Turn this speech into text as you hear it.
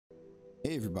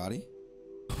Hey everybody,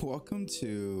 welcome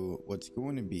to what's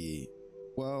going to be,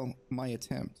 well, my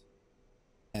attempt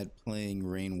at playing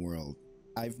Rain World.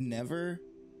 I've never,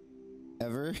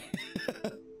 ever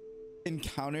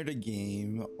encountered a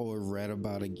game or read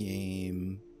about a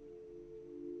game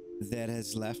that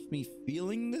has left me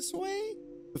feeling this way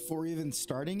before even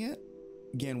starting it.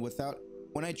 Again,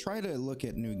 when I try to look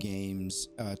at new games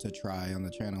to try on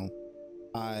the channel,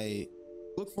 I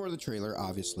look for the trailer,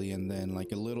 obviously, and then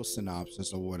like a little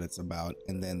synopsis of what it's about,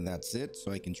 and then that's it, so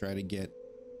I can try to get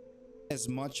as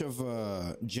much of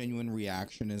a genuine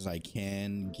reaction as I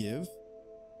can give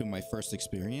to my first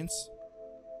experience.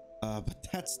 But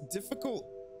that's difficult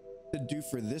to do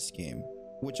for this game,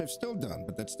 which I've still done,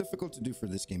 but that's difficult to do for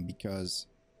this game because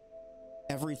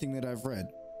everything that I've read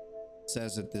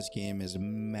says that this game is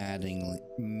maddeningly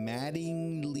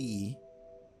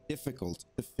difficult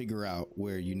to figure out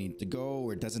where you need to go,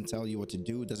 or it doesn't tell you what to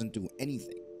do, it doesn't do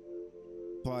anything.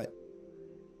 But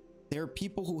there are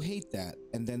people who hate that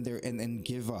and then and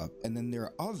give up, and then there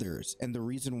are others, and the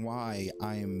reason why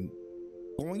I'm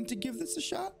going to give this a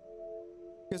shot,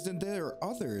 because then there are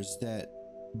others that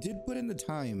did put in the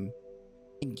time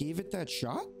and gave it that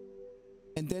shot,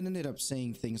 and then ended up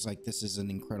saying things like this is an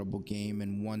incredible game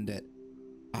and one that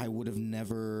I would have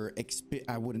never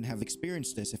I wouldn't have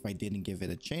experienced this if I didn't give it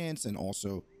a chance, and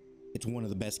also it's one of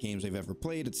the best games I've ever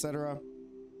played, etc.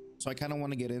 So I kind of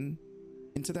want to get into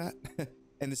that.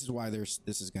 And this is why this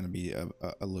is going to be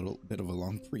a little bit of a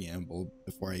long preamble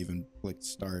before I even click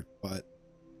start. But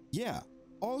yeah,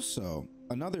 also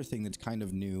another thing that's kind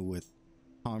of new with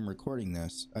how I'm recording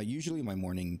this, usually my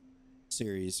morning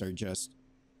series are just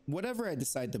whatever I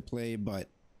decide to play, but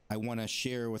I want to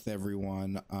share with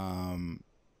everyone.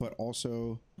 But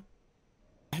also,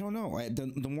 I don't know,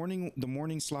 the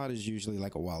morning slot is usually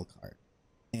like a wild card,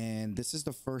 and this is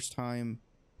the first time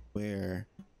where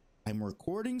I'm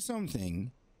recording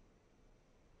something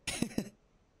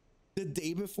the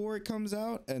day before it comes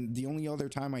out. And the only other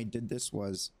time I did this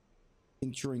was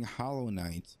during Hollow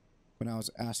Knight, when I was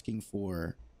asking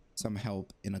for some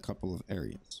help in a couple of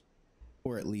areas,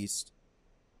 or at least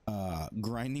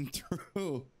grinding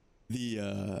through the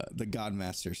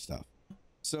Godmaster stuff.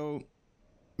 So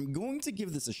I'm going to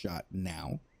give this a shot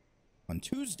now on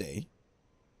Tuesday.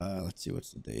 Let's see,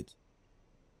 what's the date?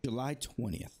 July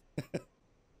 20th.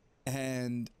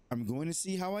 And I'm going to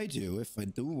see how I do. If I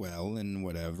do well and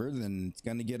whatever, then it's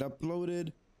going to get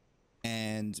uploaded,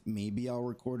 and maybe I'll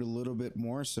record a little bit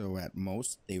more. So at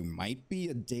most there might be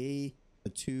a day, a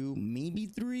 2, maybe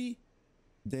 3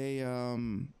 day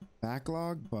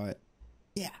backlog. But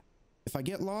yeah, if I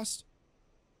get lost,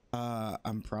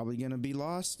 I'm probably gonna be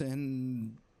lost,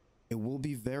 and it will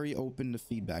be very open to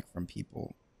feedback from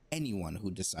people, anyone who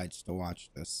decides to watch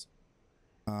this.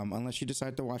 Unless you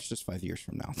decide to watch this 5 years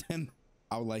from now, then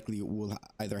I'll likely will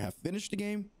either have finished the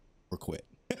game or quit.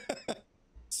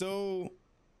 So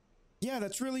yeah,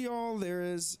 that's really all there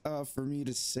is for me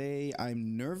to say.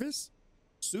 I'm nervous,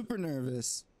 super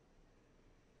nervous,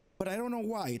 but I don't know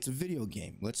why. It's a video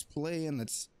game. Let's play and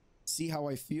let's see how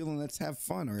I feel, and let's have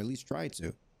fun, or at least try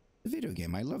to. The video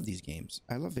game, I love these games.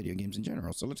 I love video games in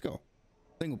general, so let's go.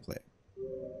 Single player.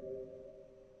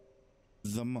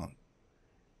 The monk.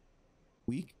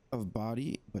 Weak of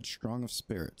body but strong of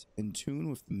spirit, in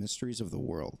tune with the mysteries of the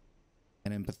world,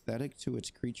 and empathetic to its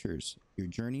creatures, your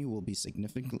journey will be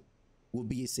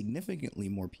a significantly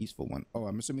more peaceful one. Oh,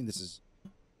 I'm assuming this is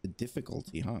the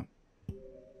difficulty, huh?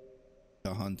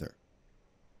 The hunter.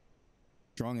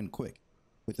 Strong and quick,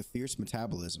 with a fierce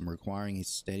metabolism requiring a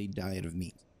steady diet of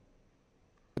meat.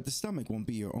 But the stomach won't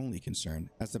be your only concern,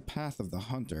 as the path of the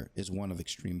hunter is one of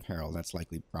extreme peril. That's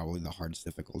probably the hardest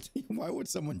difficulty. Why would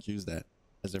someone choose that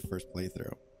as their first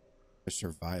playthrough? A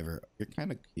survivor. You're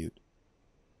kind of cute.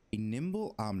 A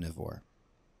nimble omnivore,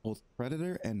 both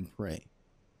predator and prey.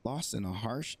 Lost in a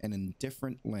harsh and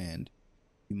indifferent land,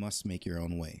 you must make your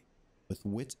own way, with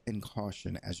wit and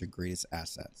caution as your greatest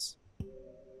assets.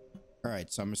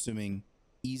 Alright, so I'm assuming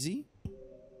easy,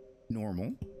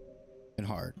 normal, and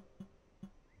hard.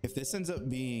 If this ends up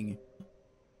being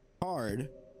hard,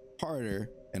 harder,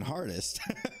 and hardest,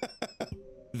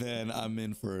 then I'm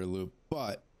in for a loop.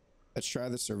 But let's try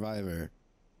the survivor,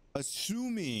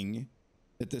 assuming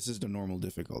that this is the normal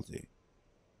difficulty.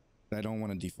 I don't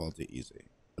want to default to easy,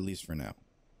 at least for now.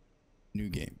 New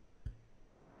game.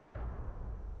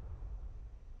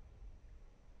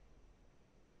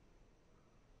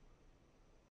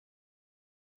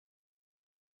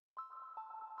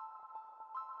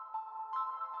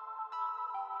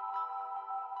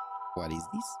 What is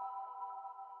this?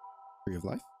 Tree of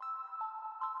life?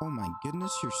 Oh my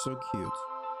goodness, you're so cute.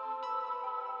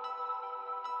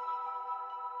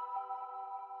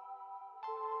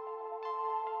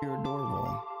 You're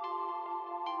adorable.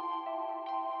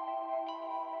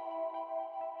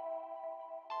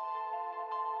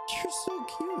 You're so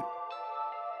cute.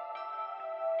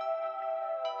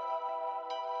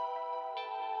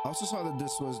 I also saw that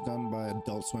this was done by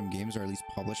Adult Swim Games, or at least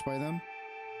published by them,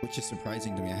 which is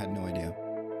surprising to me. I had no idea.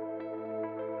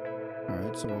 All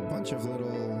right, so a bunch of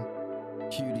little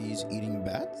cuties eating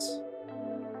bats.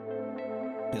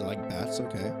 They like bats,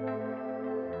 okay.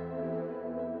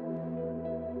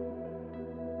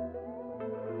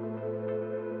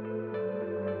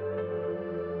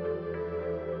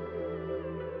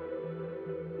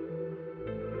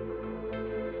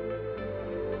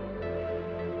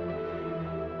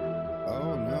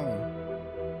 Oh no.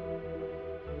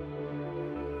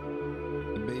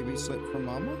 The baby slipped from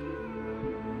mama?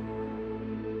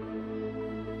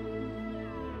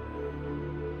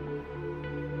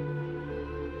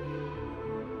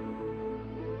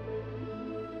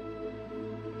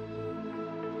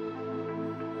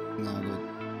 Now the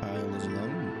child is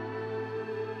alone.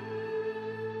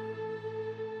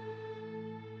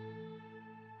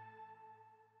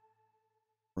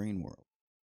 Brain world.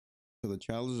 So the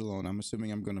child is alone. I'm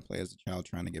assuming I'm going to play as the child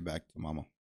trying to get back to mama.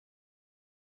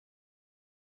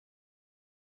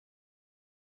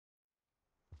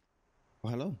 Oh,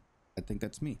 hello. I think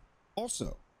that's me.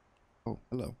 Also. Oh,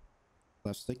 hello.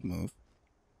 Left stick move.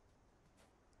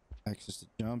 Access to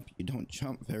jump. You don't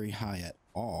jump very high at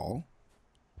all.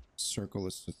 Circle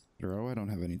is to throw. I don't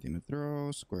have anything to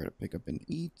throw. Square to pick up and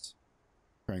eat.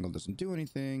 Triangle doesn't do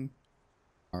anything.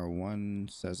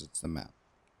 R1 says it's the map.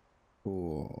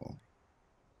 Cool.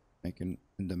 I can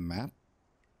in the map.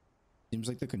 Seems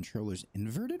like the controller's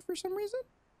inverted for some reason.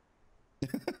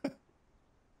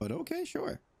 But okay,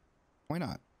 sure. Why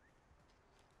not?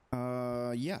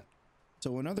 Yeah.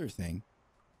 So another thing.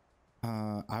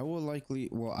 I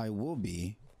will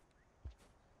be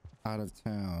out of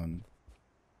town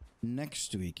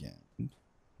next weekend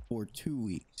for 2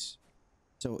 weeks.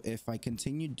 So if I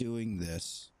continue doing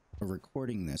this or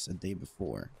recording this a day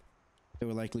before, it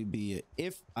will likely be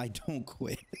if I don't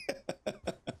quit.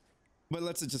 But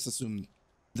let's just assume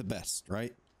the best,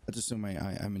 right? Let's assume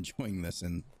I'm enjoying this,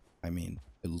 and I mean,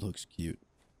 it looks cute,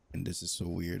 and this is so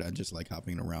weird. I just like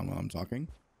hopping around while I'm talking.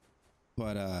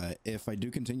 But if I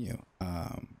do continue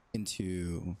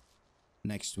into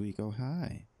next week, oh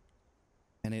hi,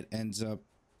 and it ends up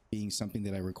being something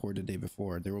that I recorded the day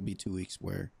before, there will be 2 weeks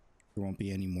where there won't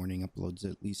be any morning uploads,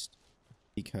 at least,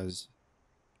 because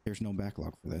there's no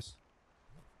backlog for this.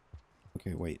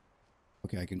 Okay, wait.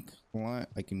 Okay, I can climb.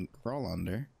 I can crawl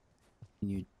under.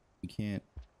 And you can't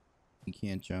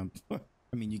jump. I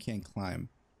mean, you can't climb.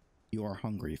 You are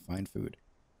hungry. Find food.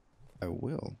 I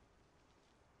will.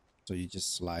 So you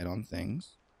just slide on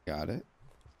things. Got it.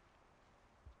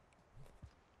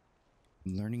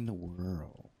 I'm learning the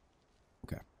world.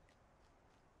 Okay.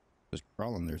 Just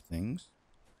crawl under things.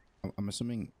 I'm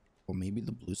assuming. Well, maybe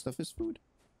the blue stuff is food.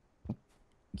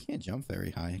 You can't jump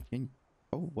very high. Can you?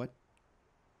 Oh, what?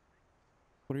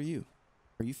 What are you?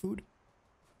 Are you food?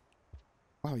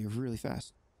 Wow, you're really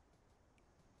fast.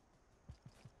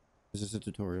 Is this a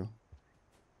tutorial?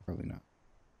 Probably not.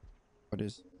 What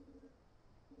is?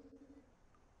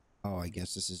 Oh, I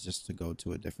guess this is just to go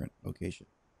to a different location.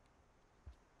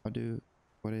 What's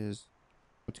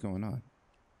going on?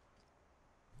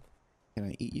 Can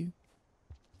I eat you?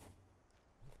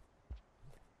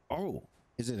 Oh,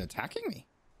 is it attacking me?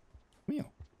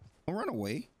 Meow. Don't run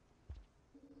away.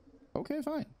 Okay,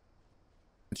 fine.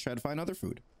 Let's try to find other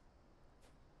food.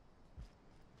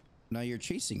 Now you're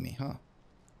chasing me, huh?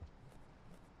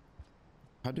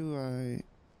 How do I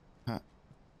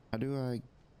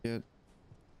get...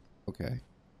 Okay.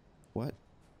 What?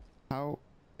 How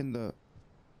in the...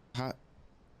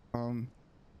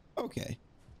 Okay.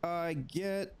 I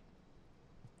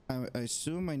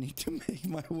assume I need to make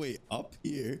my way up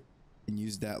here and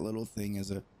use that little thing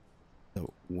as a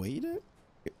way to...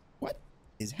 What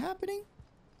is happening?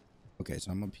 Okay,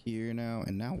 so I'm up here now,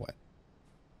 and now what?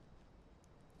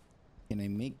 Can I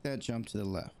make that jump to the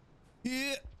left?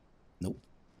 Yeah. Nope.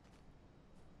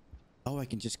 Oh, I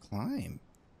can just climb.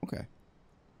 Okay.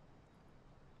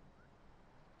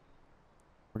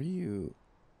 What are you...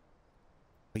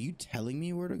 Are you telling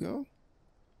me where to go?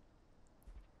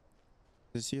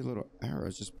 I see a little arrow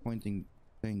just pointing,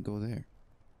 saying go there.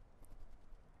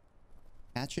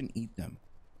 Catch and eat them.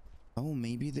 Oh,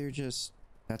 maybe they're just...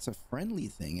 That's a friendly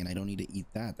thing, and I don't need to eat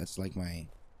that. That's like my...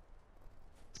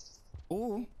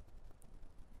 Oh!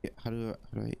 Yeah, how do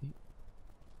I eat?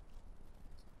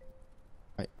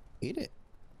 I ate it.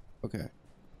 Okay.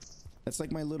 That's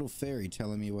like my little fairy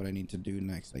telling me what I need to do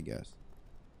next, I guess.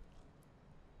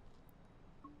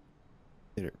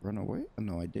 Did it run away? Oh,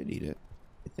 no, I did eat it.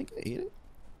 I think I ate it.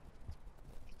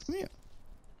 Come here.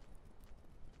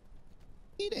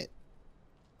 Eat it.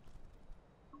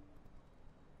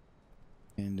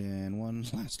 And then one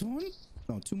last one.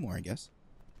 No, two more, I guess.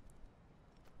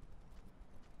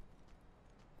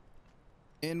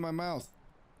 In my mouth.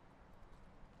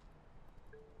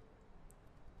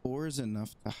 4 is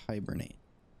enough to hibernate.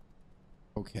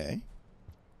 Okay.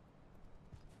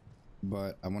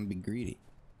 But I want to be greedy.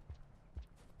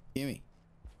 Gimme.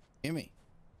 Gimme.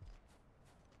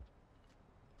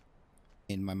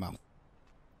 In my mouth.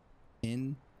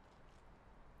 In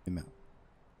my mouth.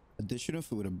 Additional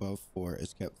food above 4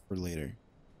 is kept for later.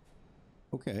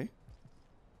 Okay.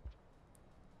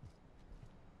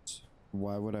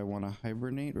 Why would I want to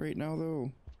hibernate right now,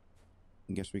 though?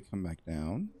 I guess we come back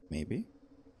down. Maybe.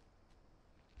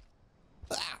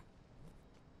 Ah!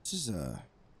 This is a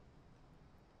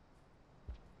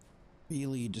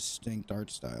really distinct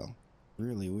art style.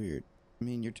 Really weird. I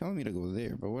mean, you're telling me to go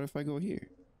there, but what if I go here?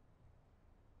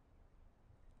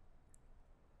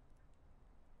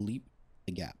 Leap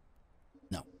the gap.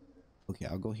 No. Okay,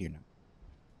 I'll go here now.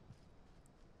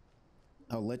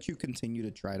 I'll let you continue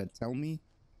to try to tell me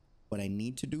what I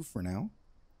need to do for now.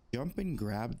 Jump and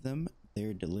grab them.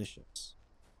 They're delicious.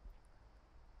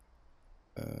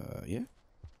 Yeah.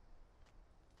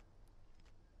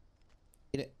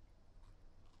 Eat it.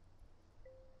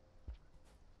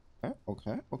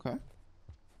 Okay, okay.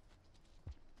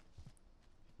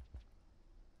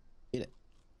 Eat it.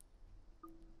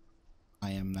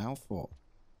 I am now full.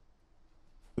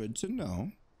 Good to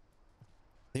know.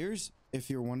 There's, if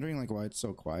you're wondering like why it's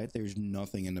so quiet, there's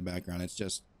nothing in the background. It's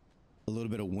just a little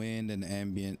bit of wind and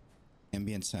ambient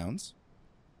sounds.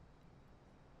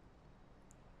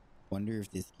 Wonder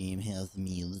if this game has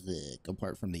music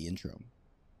apart from the intro.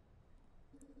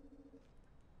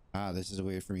 Ah, this is a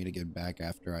way for me to get back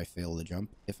after I fail the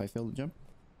jump. If I fail the jump.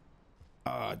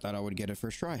 I thought I would get it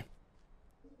first try.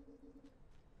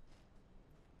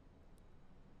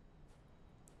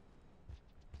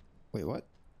 Wait, what?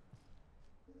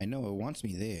 I know it wants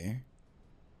me there.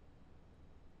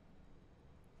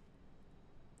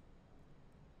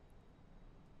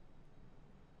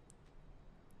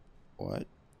 What?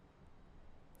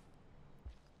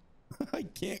 I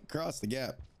can't cross the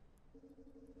gap.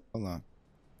 Hold on.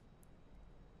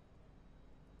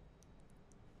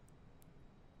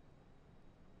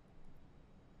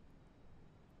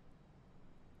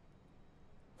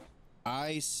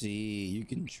 I see. You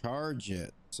can charge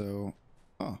it. So,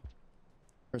 huh.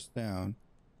 Press down.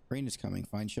 Rain is coming.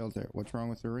 Find shelter. What's wrong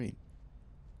with the rain?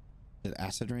 Is it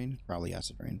acid rain? Probably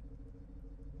acid rain.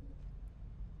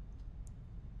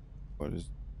 What is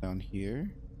down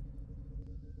here?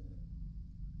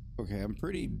 Okay, I'm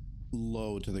pretty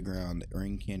low to the ground.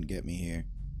 Rain can't get me here.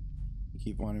 You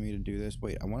keep wanting me to do this.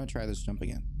 Wait, I want to try this jump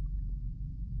again.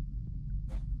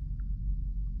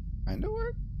 Kinda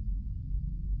work?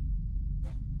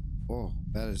 Oh,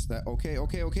 that is that. Okay,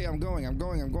 okay, okay. I'm going.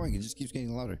 It just keeps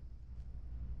getting louder.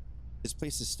 This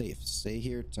place is safe. Stay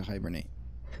here to hibernate.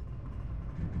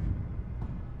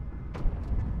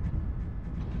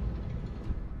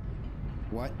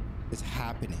 What is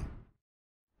happening?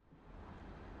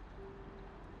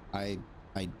 I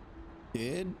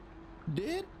did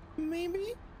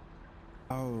maybe?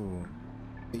 Oh,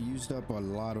 it used up a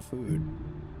lot of food.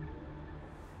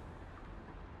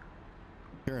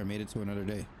 Sure, I made it to another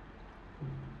day.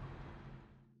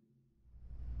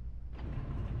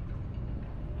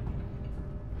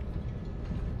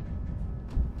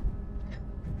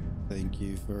 Thank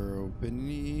you for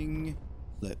opening.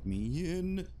 Let me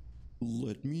in.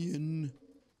 Let me in.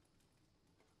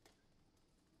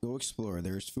 Go explore.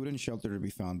 There is food and shelter to be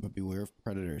found, but beware of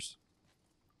predators.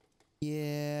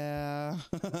 Yeah.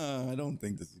 I don't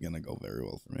think this is gonna go very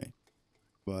well for me,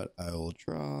 but I will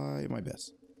try my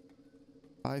best.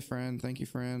 Hi, friend. Thank you,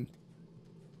 friend.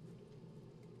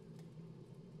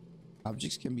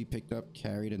 Objects can be picked up,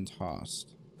 carried, and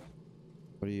tossed.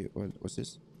 What's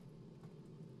this?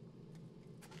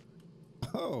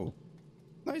 Oh,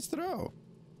 nice throw.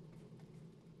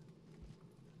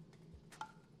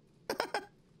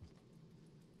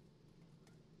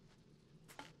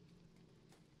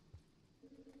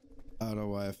 I don't know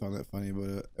why I found that funny,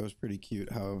 but it was pretty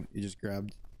cute how you just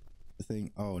grabbed the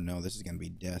thing. Oh no, this is gonna be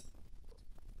death.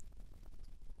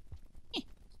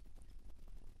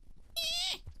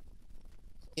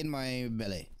 In my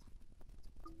belly.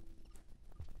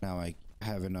 Now I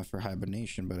have enough for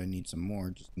hibernation, but I need some more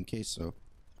just in case, so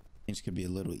things could be a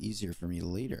little easier for me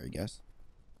later, I guess.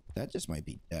 That just might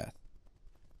be death.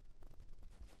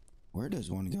 Where does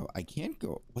one go? I can't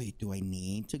go. Wait, do I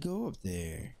need to go up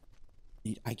there?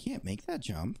 I can't make that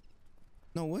jump.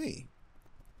 No way.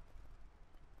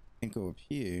 Can't go up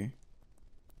here.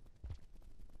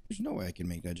 There's no way I can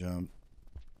make that jump.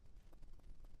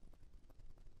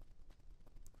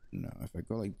 No, if I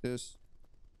go like this.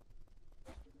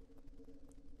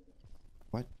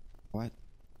 What? What?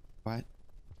 What?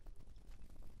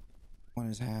 What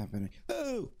is happening?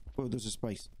 Oh! Oh, those are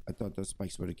spikes. I thought those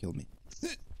spikes would have killed me.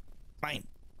 Fine.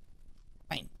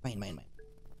 Fine, fine, fine, fine.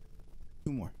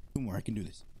 Two more. Two more. I can do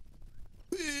this.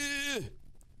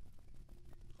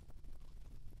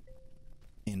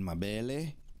 In my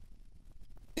belly.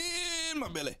 In my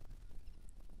belly.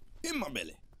 In my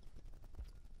belly.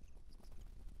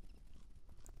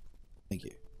 Thank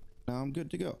you. Now I'm good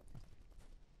to go.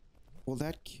 Will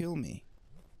that kill me?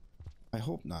 I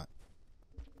hope not.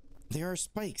 There are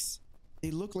spikes.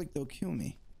 They look like they'll kill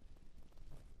me.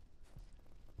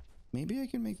 Maybe I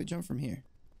can make the jump from here.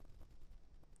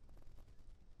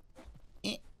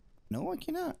 No, I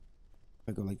cannot. If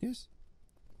I go like this.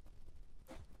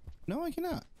 No, I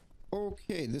cannot.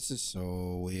 Okay, this is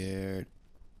so weird.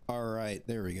 All right,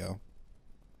 there we go.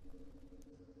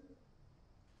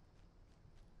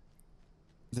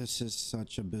 This is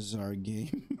such a bizarre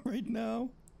game right now.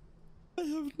 I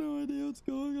have no idea what's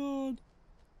going on.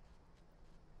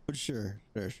 But sure.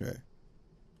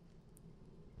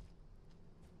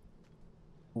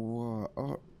 Whoa,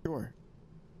 oh, sure.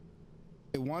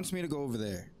 It wants me to go over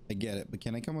there. I get it, but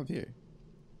can I come up here?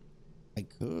 I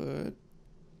could,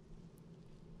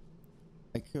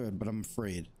 but I'm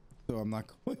afraid. So I'm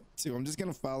not going to. I'm just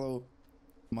gonna follow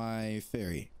my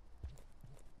fairy.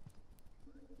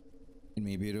 And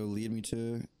maybe it'll lead me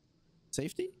to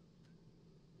safety?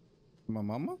 My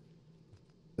mama?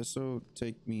 This will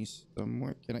take me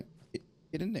somewhere. Can I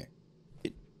get in there?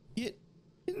 Get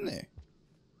in there.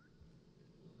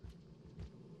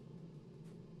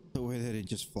 The way that it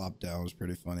just flopped down was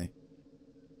pretty funny.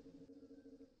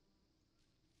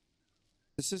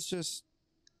 This is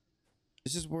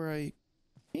where I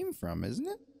came from, isn't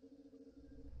it?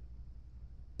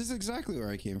 This is exactly where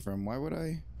I came from. Why would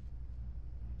I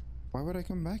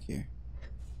come back here?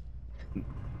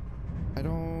 I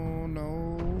don't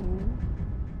know.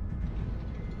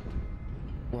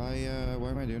 Why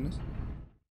am I doing this?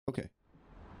 Okay.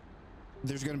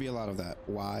 There's gonna be a lot of that.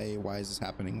 Why is this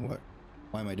happening?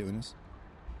 Why am I doing this?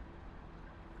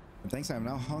 And thanks, I'm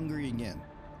now hungry again.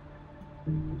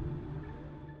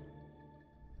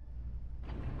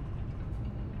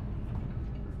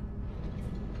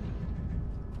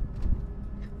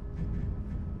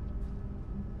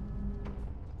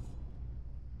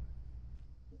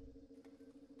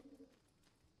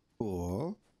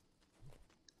 Cool.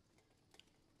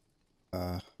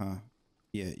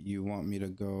 Yeah, you want me to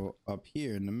go up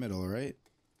here in the middle, right?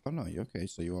 Oh no, okay,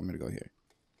 so you want me to go here.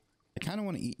 I kind of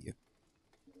want to eat you.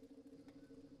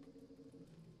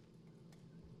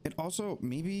 It also,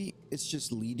 maybe it's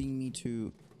just leading me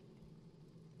to...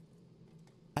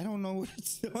 I don't know what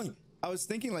it's doing. I was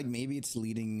thinking like maybe it's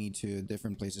leading me to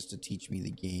different places to teach me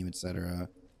the game, etc.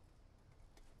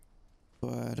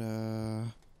 But,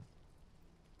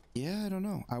 yeah, I don't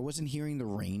know. I wasn't hearing the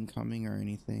rain coming or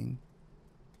anything.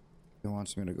 It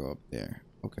wants me to go up there.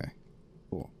 Okay,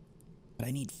 cool. But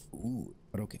I need food.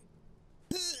 But okay.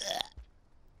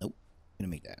 Nope. Gonna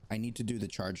make that. I need to do the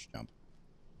charge jump.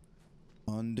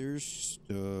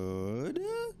 Understood.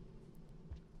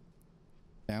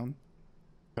 Down.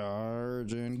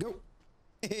 Charge and go.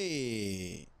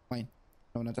 Hey. Fine.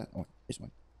 No, not that. Oh, this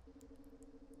one.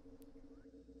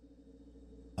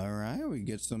 All right. We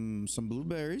get some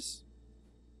blueberries.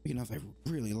 You know, if I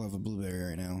really love a blueberry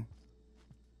right now.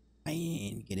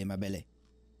 Fine. Get in my belly.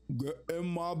 Get in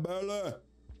my belly.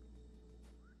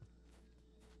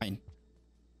 Fine.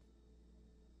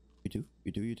 You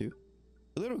too.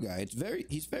 The little guy,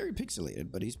 he's very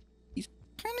pixelated, but he's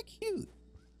kind of cute.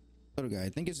 Little guy, I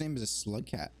think his name is a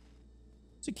Slugcat.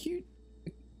 It's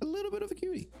a little bit of a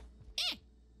cutie.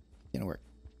 Didn't work.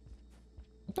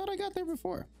 I thought I got there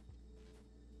before.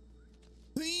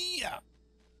 Yeah.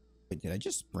 Wait, did I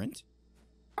just sprint?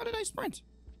 How did I sprint?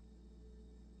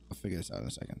 I'll figure this out in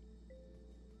a second.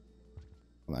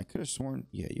 Well, I could have sworn.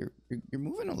 Yeah, you're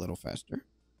moving a little faster.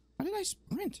 How did I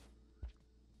sprint?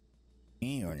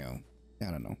 I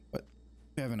don't know, but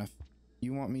we have enough.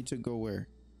 You want me to go where?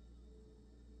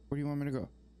 Where do you want me to go?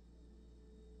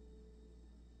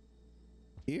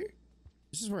 Here?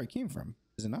 This is where I came from,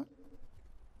 is it not?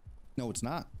 No, it's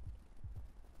not.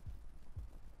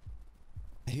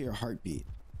 I hear a heartbeat.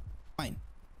 Fine.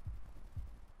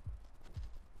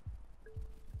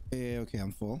 Okay,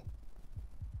 I'm full.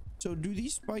 So do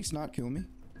these spikes not kill me?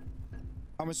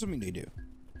 I'm assuming they do.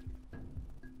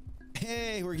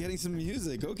 Hey, we're getting some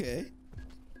music. Okay.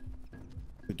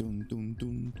 Dun, dun,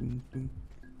 dun, dun, dun.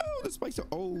 Oh, the spikes are.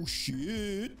 Oh,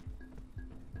 shit.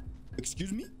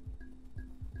 Excuse me?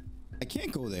 I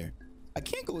can't go there. I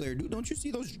can't go there, dude. Don't you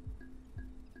see those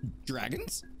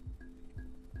dragons?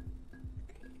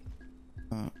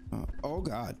 Oh,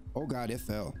 God. Oh, God. It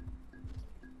fell.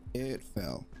 It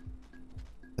fell.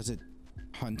 Does it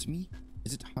hunt me?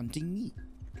 Is it hunting me?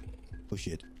 Oh,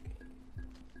 shit.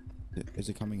 Is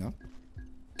it coming up?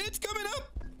 It's coming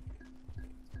up!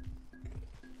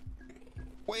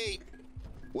 Wait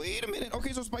a minute.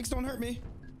 Okay, so spikes don't hurt me.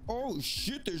 Oh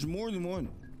shit, there's more than one.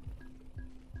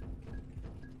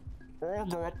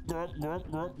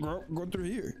 Oh, go through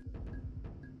here.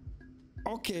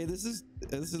 Okay, this is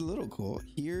a little cool.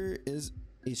 Here is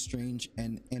a strange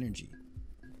and energy.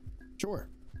 Sure.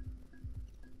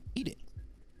 Eat it.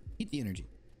 Eat the energy.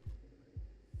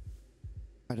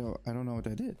 I don't know what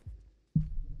that did.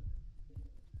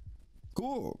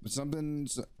 Cool. Something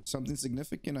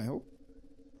significant, I hope.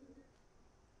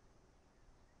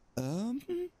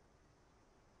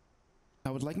 I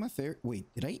would like my fairy.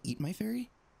 Wait, did I eat my fairy?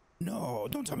 No,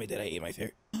 don't tell me that I ate my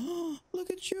fairy.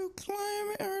 Look at you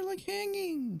climbing or like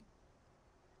hanging.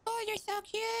 Oh, you're so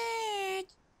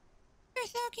cute. You're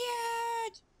so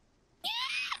cute.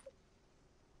 Yeah!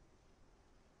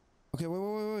 Okay,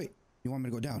 wait. You want me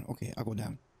to go down? Okay, I'll go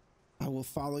down. I will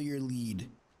follow your lead.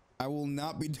 I will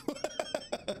not be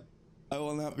I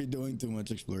will not be doing too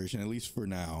much exploration, at least for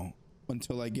now,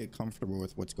 until I get comfortable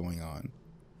with what's going on,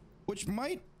 which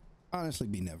might honestly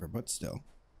be never, but still.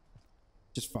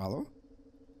 Just follow.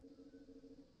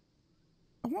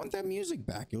 I want that music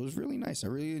back. It was really nice. I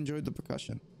really enjoyed the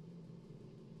percussion.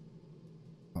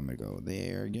 I'm gonna go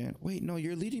there again. Wait, no,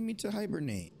 you're leading me to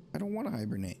hibernate. I don't want to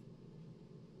hibernate.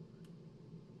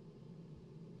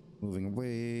 Moving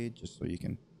away just so you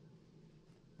can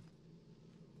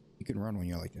run when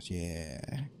you're like this. Yeah.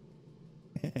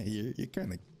 you're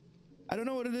kind of, I don't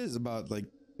know what it is about like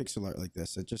pixel art like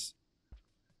this. It just,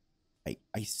 I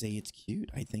say it's cute.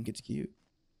 I think it's cute.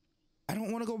 I don't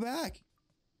want to go back,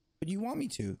 but you want me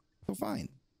to, so fine.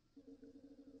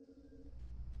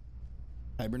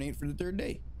 Hibernate for the third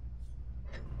day.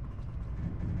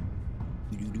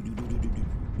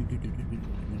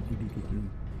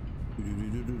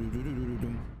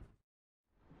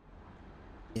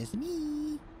 It's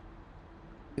me.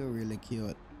 You're really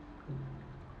cute.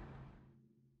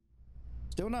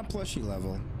 Still not plushie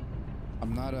level.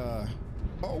 I'm not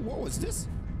oh, what was this?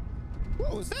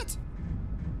 What was that?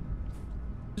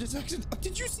 Just actually,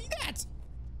 did you see that?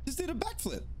 Just did a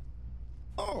backflip.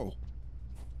 Oh,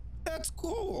 that's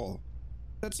cool.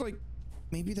 That's like,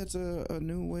 maybe that's a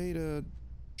new way to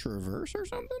traverse or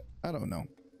something. I don't know.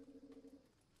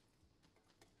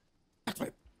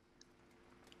 Backflip.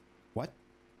 What?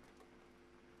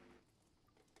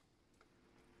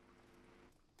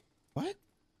 What?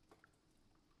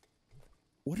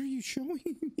 What are you showing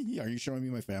me? Are you showing me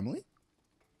my family?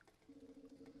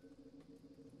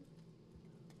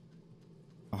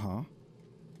 Uh-huh.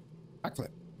 Backflip.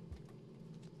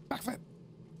 Backflip.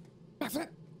 Backflip.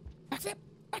 Backflip.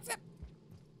 Backflip.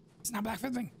 It's not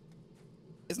backflipping.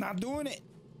 It's not doing it.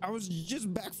 I was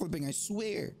just backflipping, I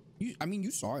swear. I mean,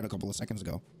 you saw it a couple of seconds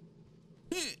ago.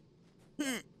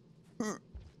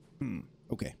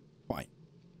 Okay, fine.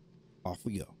 Off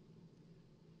we go.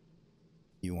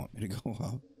 You want me to go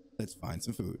up? Let's find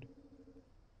some food.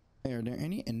 Are there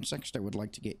any insects that would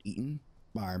like to get eaten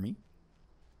by me?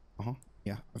 Uh-huh.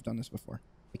 Yeah, I've done this before.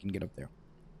 I can get up there.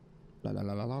 La la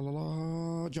la la la la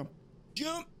la. Jump.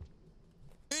 Jump.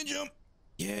 And jump.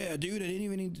 Yeah, dude, I didn't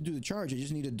even need to do the charge. I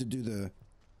just needed to do the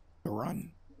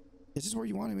run. Is this where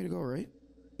you wanted me to go, right?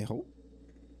 I hope.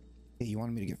 Hey, you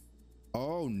wanted me to get...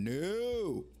 Oh,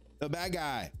 no. The bad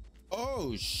guy.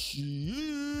 Oh,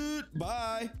 shit.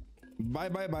 Bye. Bye,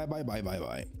 bye, bye, bye, bye, bye,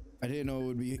 bye. I didn't know it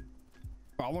would be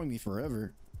following me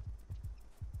forever.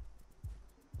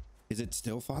 Is it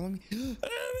still following me? There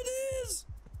it is.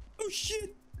 Oh,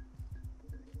 shit.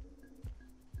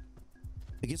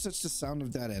 I guess that's the sound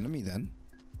of that enemy then.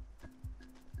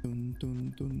 Dun,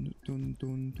 dun, dun, dun,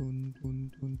 dun, dun,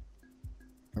 dun, dun.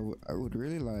 I would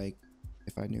really like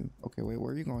if I knew. Okay, wait,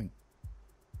 where are you going?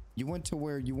 You went to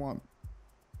where you want.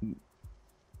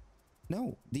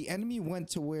 No, the enemy went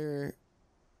to where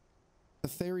the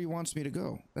fairy wants me to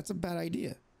go. That's a bad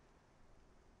idea.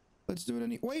 Let's do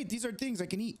it wait, these are things I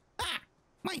can eat. Ah,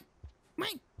 mine.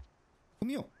 Come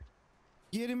here.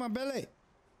 Get in my belly.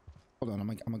 Hold on, I'm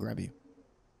gonna grab you.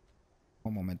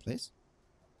 One moment, please.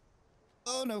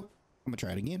 Oh no, I'm gonna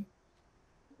try it again.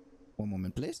 One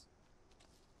moment, please.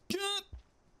 Jump.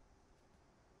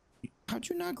 How'd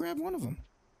you not grab one of them?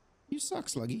 You suck,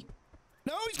 Sluggy.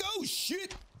 No, he's go. Oh,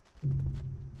 shit.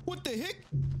 What the heck?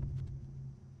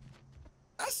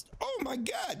 That's, oh my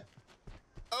god.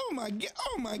 Oh my god.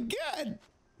 Oh my god.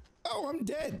 Oh, I'm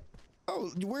dead.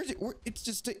 Oh, where's it? It's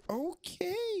just a,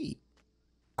 okay.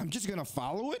 I'm just gonna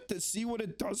follow it to see what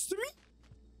it does to me.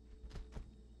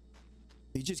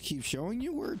 It just keeps showing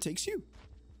you where it takes you.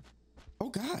 Oh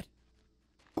god.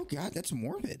 Oh god, that's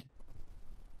morbid.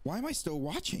 Why am I still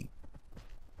watching?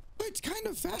 It's kind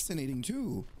of fascinating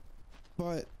too.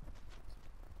 But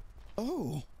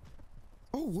oh,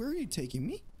 where are you taking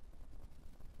me?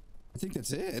 I think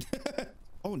that's it.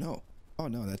 Oh no,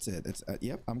 that's it. It's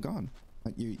yep, I'm gone.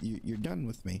 You're done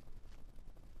with me.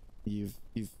 You've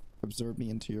absorbed me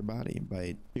into your body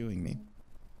by chewing me.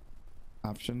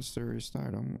 Options to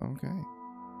restart. Okay.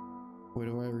 Where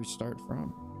do I restart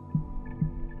from?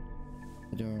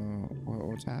 I don't.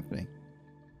 What's happening?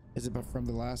 Is it from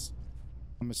the last?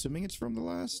 I'm assuming it's from the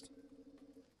last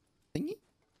thingy.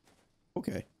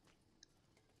 Okay.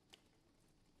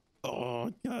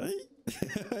 Oh, okay.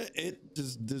 It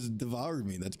just devoured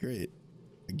me. That's great.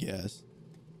 I guess.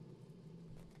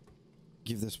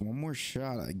 Give this one more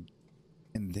shot,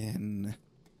 and then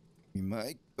we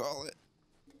might call it.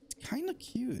 It's kind of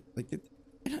cute. Like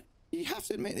you have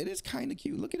to admit, it is kind of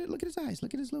cute. Look at it. Look at his eyes.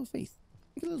 Look at his little face.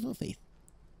 Look at his little face.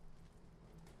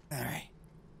 All right.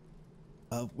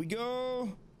 Up we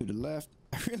go to the left.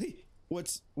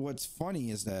 What's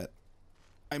funny is that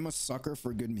I'm a sucker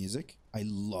for good music. I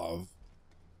love,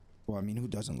 well, I mean, who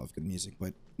doesn't love good music?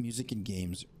 But music in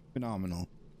games, phenomenal.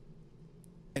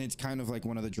 And it's kind of like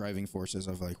one of the driving forces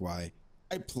of like why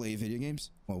I play video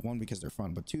games. Well, one, because they're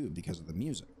fun, but two, because of the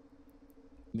music.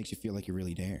 It makes you feel like you're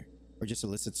really there, or just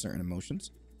elicits certain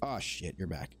emotions. Oh shit, you're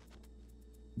back.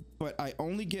 But I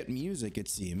only get music, it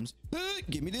seems.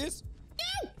 Give me this.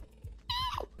 Ow!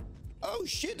 Ow! Oh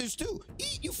shit, there's two.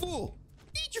 Eat, you fool.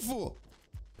 Eat, you fool.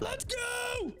 Let's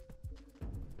go.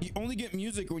 You only get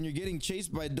music when you're getting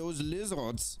chased by those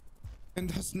lizards. And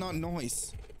that's not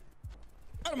nice.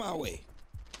 Out of my way.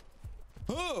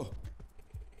 Oh.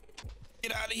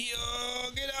 Get out of here.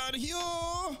 Get out of here.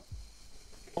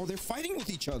 Oh, they're fighting with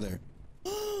each other.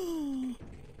 Oh,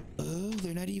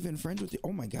 they're not even friends with you.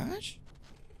 Oh my gosh.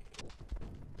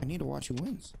 I need to watch who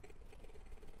wins.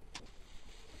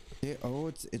 Oh,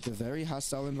 it's a very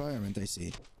hostile environment, I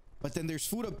see. But then there's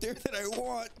food up there that I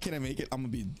want. Can I make it? I'm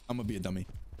gonna be a dummy.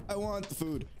 I want the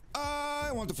food.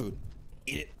 I want the food.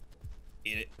 Eat it.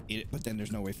 Eat it. Eat it. But then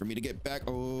there's no way for me to get back.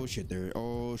 Oh shit, there.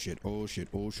 Oh shit. Oh shit.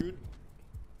 Oh shit.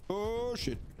 Oh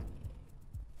shit.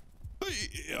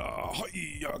 Hey,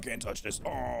 I can't touch this.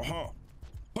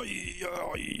 Hey,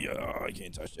 I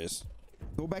can't touch this.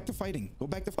 Go back to fighting. Go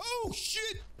back to. Oh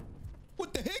shit!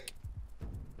 What the heck?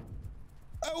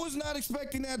 I was not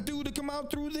expecting that dude to come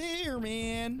out through there,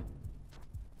 man.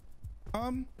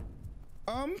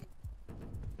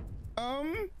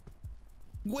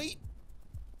 Wait.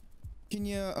 Can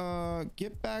you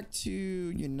get back to,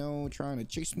 you know, trying to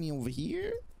chase me over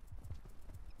here?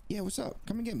 Yeah, what's up?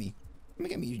 Come and get me. Come and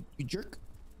get me, you jerk.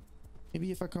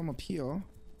 Maybe if I come up here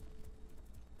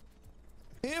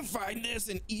and find this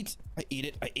and eat. I ate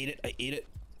it. I ate it. I ate it.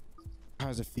 How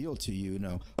does it feel to you?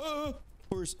 No.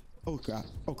 Horse. Oh crap.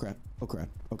 Oh crap. Oh crap.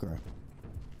 Oh crap.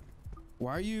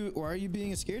 Why are you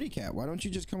being a scaredy cat? Why don't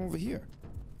you just come over here?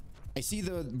 I see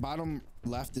the bottom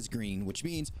left is green, which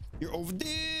means you're over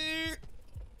there.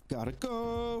 Gotta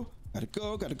go. Gotta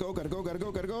go. Gotta go. Gotta go. Gotta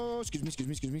go. Gotta go. Excuse me. Excuse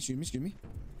me. Excuse me. Excuse me. Excuse me.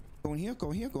 Go in here.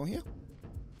 Go in here. Go in here.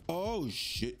 Oh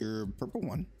shit! You're a purple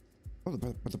one. Oh,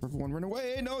 but the purple one ran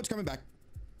away. No, it's coming back.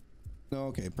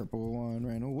 Okay, purple one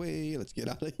ran away. Let's get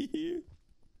out of here.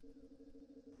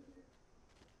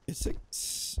 It's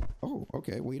 6. Oh,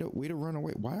 okay. Way to run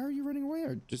away. Why are you running away?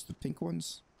 Are just the pink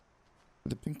ones? Are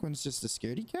the pink ones just the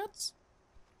scaredy cats?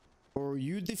 Or are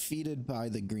you defeated by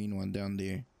the green one down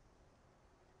there?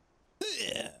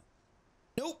 Ugh.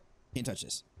 Nope. Can't touch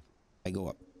this. I go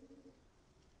up.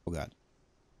 Oh god.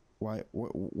 Why?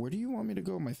 Where do you want me to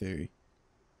go, my fairy?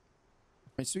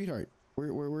 My sweetheart.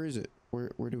 Where is it?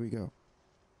 Where do we go?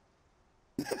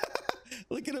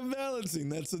 Look at him balancing.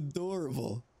 That's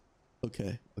adorable.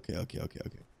 Okay.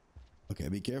 Okay,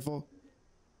 be careful.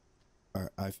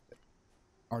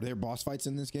 Are there boss fights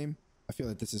in this game? I feel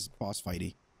like this is boss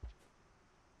fighty.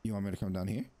 You want me to come down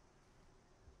here?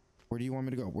 Where do you want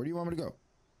me to go? Where do you want me to go?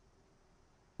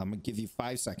 I'm gonna give you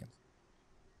 5 seconds.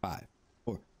 5,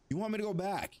 4. You want me to go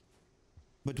back?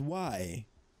 But why?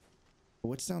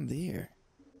 What's down there?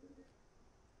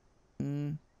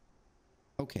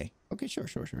 Okay. Okay, sure.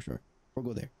 We'll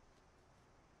go there.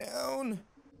 Down.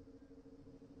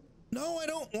 No, I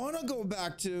don't want to go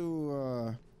back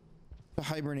to to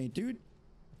hibernate, dude.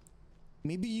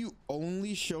 Maybe you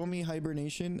only show me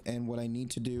hibernation, and what I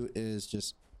need to do is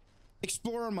just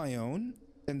explore on my own,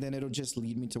 and then it'll just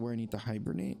lead me to where I need to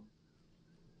hibernate.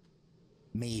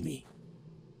 Maybe.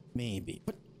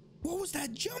 But what was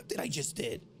that jump that I just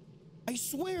did? I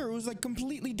swear it was like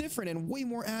completely different and way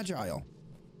more agile.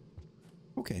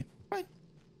 Okay, fine.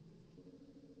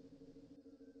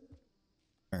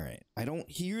 All right, I don't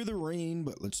hear the rain,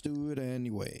 but let's do it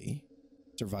anyway.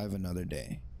 Survive another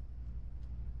day.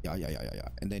 Yeah.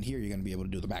 And then here you're gonna be able to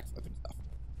do the backflip and stuff,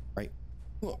 right?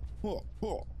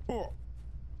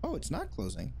 Oh, it's not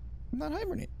closing. I'm not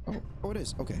hibernating. Oh, it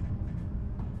is. Okay.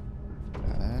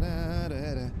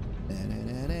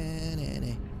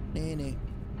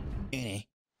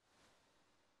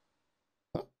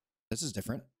 Oh, this is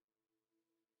different.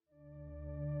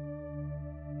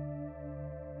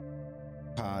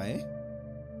 Hi.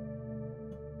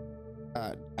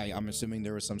 I'm assuming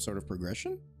there was some sort of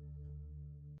progression,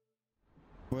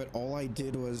 but all I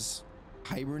did was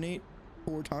hibernate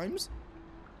 4 times.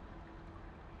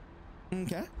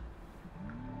 Okay.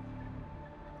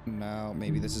 Now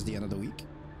maybe this is the end of the week,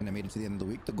 and I made it to the end of the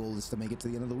week. The goal is to make it to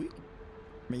the end of the week.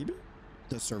 Maybe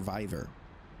the survivor.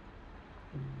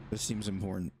 This seems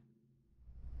important.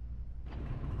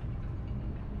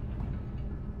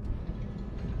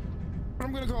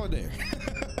 I'm gonna call it there.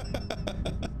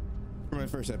 For my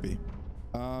first epi.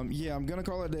 Yeah, I'm gonna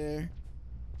call it there.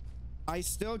 I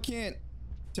still can't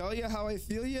tell you how I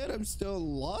feel yet. I'm still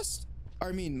lost.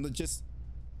 I mean, just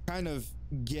kind of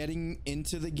getting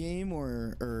into the game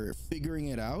or figuring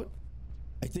it out.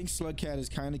 I think Slugcat is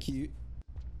kind of cute.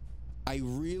 I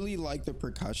really like the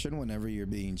percussion whenever you're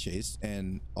being chased,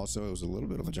 and also it was a little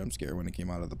bit of a jump scare when it came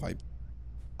out of the pipe.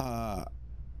 But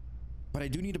I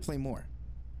do need to play more,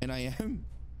 and I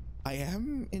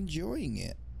am enjoying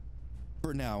it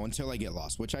for now until I get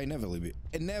lost, which I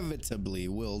inevitably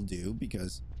will do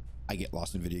because I get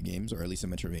lost in video games, or at least in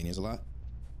Metroidvanias a lot.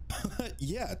 But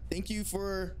yeah, thank you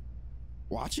for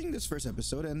watching this first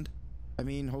episode, and I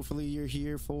mean, hopefully you're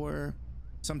here for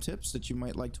some tips that you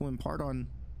might like to impart on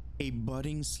a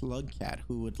budding Slugcat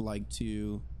who would like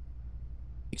to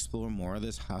explore more of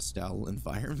this hostile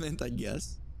environment, I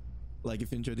guess. Like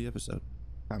if you enjoyed the episode,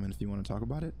 comment if you want to talk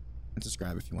about it, and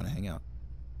subscribe if you want to hang out.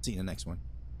 See you in the next one.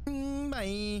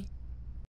 Bye.